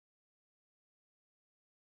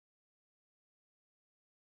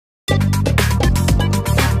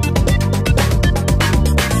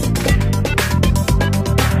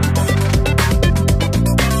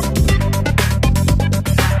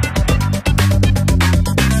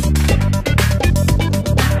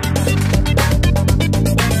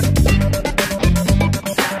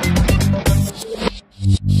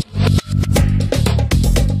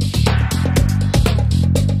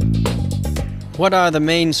What are the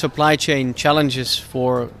main supply chain challenges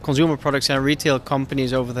for consumer products and retail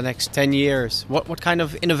companies over the next 10 years? What kind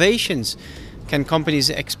of innovations can companies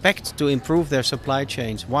expect to improve their supply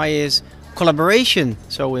chains? Why is collaboration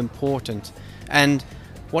so important? And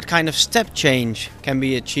what kind of step change can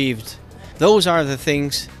be achieved? Those are the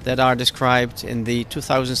things that are described in the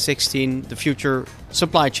 2016 The Future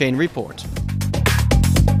Supply Chain Report.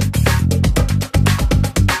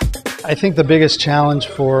 I think the biggest challenge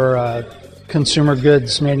for consumer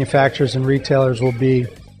goods manufacturers and retailers will be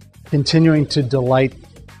continuing to delight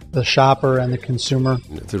the shopper and the consumer.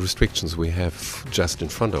 The restrictions we have just in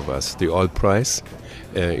front of us, the oil price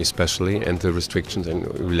especially, and the restrictions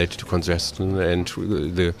related to congestion and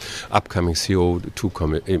the upcoming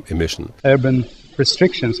CO2 emission. Urban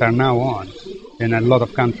restrictions are now on in a lot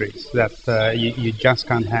of countries that you just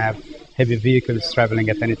can't have heavy vehicles traveling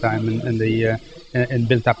at any time in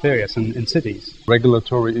built-up areas in cities.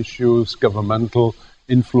 Regulatory issues, governmental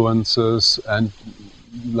influences, and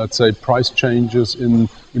let's say price changes in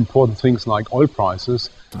important things like oil prices.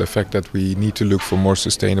 The fact that we need to look for more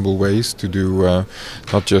sustainable ways to do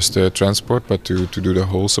not just transport, but to do the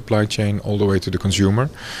whole supply chain all the way to the consumer.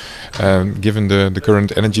 Given the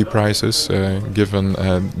current energy prices, given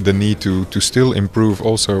the need to still improve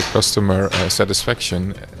also customer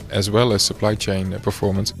satisfaction as well as supply chain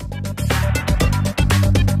performance.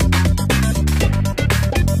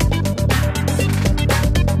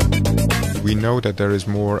 We know that there is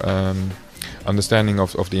more understanding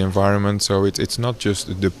of the environment, so it's not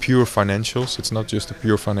just the pure financials. It's not just the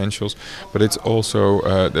pure financials, but it's also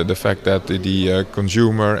the fact that the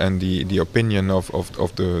consumer and the opinion of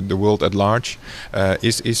the world at large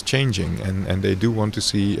is changing, and they do want to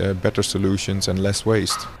see better solutions and less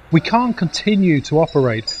waste. We can't continue to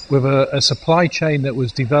operate with a supply chain that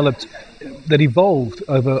was developed, that evolved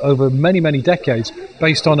over many decades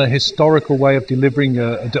based on a historical way of delivering,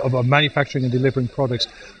 of manufacturing and delivering products.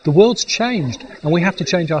 The world's changed, and we have to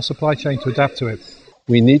change our supply chain to adapt to it.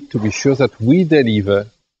 We need to be sure that we deliver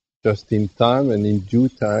just in time and in due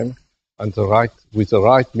time and with the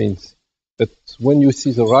right means. But when you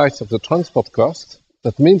see the rise of the transport costs,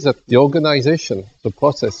 that means that the organization, the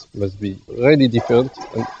process must be really different,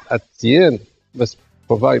 and at the end must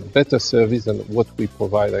provide better service than what we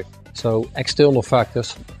provide. So external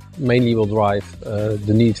factors mainly will drive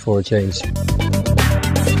the need for a change.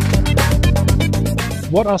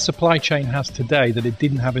 What our supply chain has today that it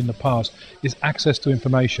didn't have in the past is access to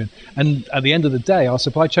information. And at the end of the day, our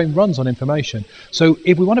supply chain runs on information. So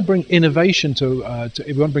if we want to bring innovation to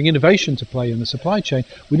play in the supply chain,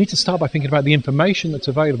 we need to start by thinking about the information that's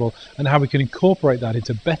available and how we can incorporate that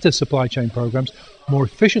into better supply chain programs, more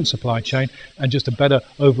efficient supply chain, and just a better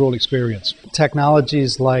overall experience.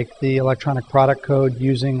 Technologies like the electronic product code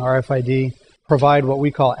using RFID provide what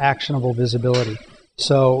we call actionable visibility.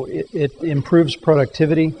 So it improves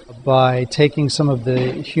productivity by taking some of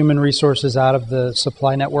the human resources out of the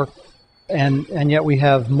supply network, and yet we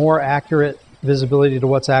have more accurate visibility to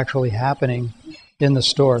what's actually happening in the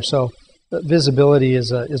store. So visibility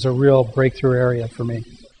is a real breakthrough area for me.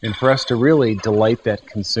 And for us to really delight that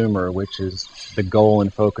consumer, which is the goal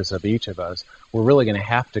and focus of each of us, we're really going to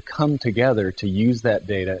have to come together to use that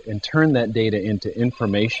data and turn that data into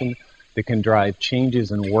information that can drive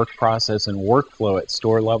changes in work process and workflow at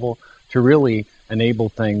store level to really enable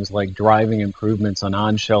things like driving improvements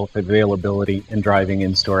on-shelf availability and driving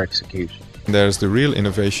in-store execution. There's the real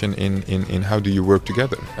innovation in how do you work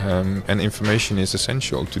together, and information is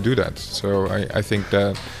essential to do that. So I think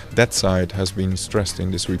that side has been stressed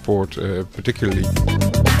in this report particularly.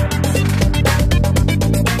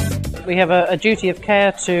 We have a duty of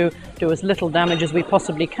care to do as little damage as we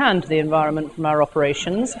possibly can to the environment from our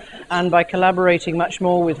operations, and by collaborating much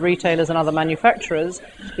more with retailers and other manufacturers,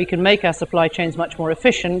 we can make our supply chains much more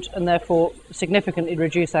efficient and therefore significantly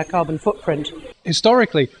reduce our carbon footprint.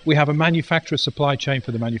 Historically, we have a manufacturer supply chain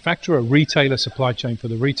for the manufacturer, a retailer supply chain for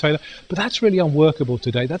the retailer, but that's really unworkable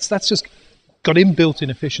today. That's just got inbuilt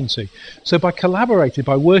inefficiency. So by collaborating,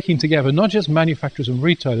 by working together, not just manufacturers and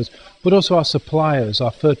retailers, but also our suppliers,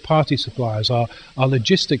 our third-party suppliers, our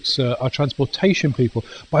logistics, our transportation people,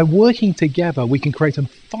 by working together, we can create a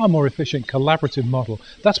far more efficient collaborative model.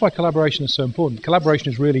 That's why collaboration is so important. Collaboration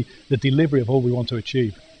is really the delivery of all we want to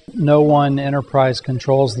achieve. no one enterprise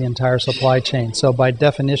controls the entire supply chain. So by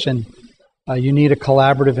definition, you need a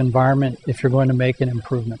collaborative environment if you're going to make an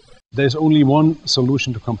improvement. There's only one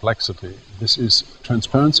solution to complexity. This is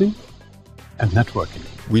transparency and networking.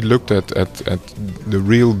 We looked at the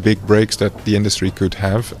real big breaks that the industry could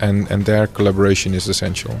have, and their collaboration is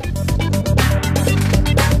essential.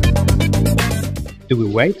 Do we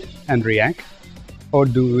wait and react, or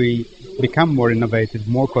do we become more innovative,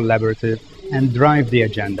 more collaborative, and drive the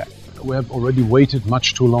agenda? We have already waited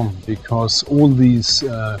much too long because all these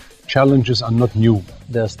challenges are not new.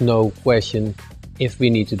 There's no question if we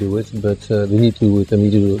need to do it, but we need to do it, and we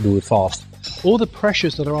need to do it fast. All the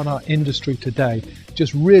pressures that are on our industry today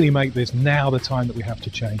just really make this now the time that we have to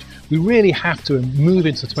change. We really have to move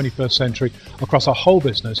into the 21st century across our whole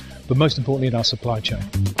business, but most importantly in our supply chain.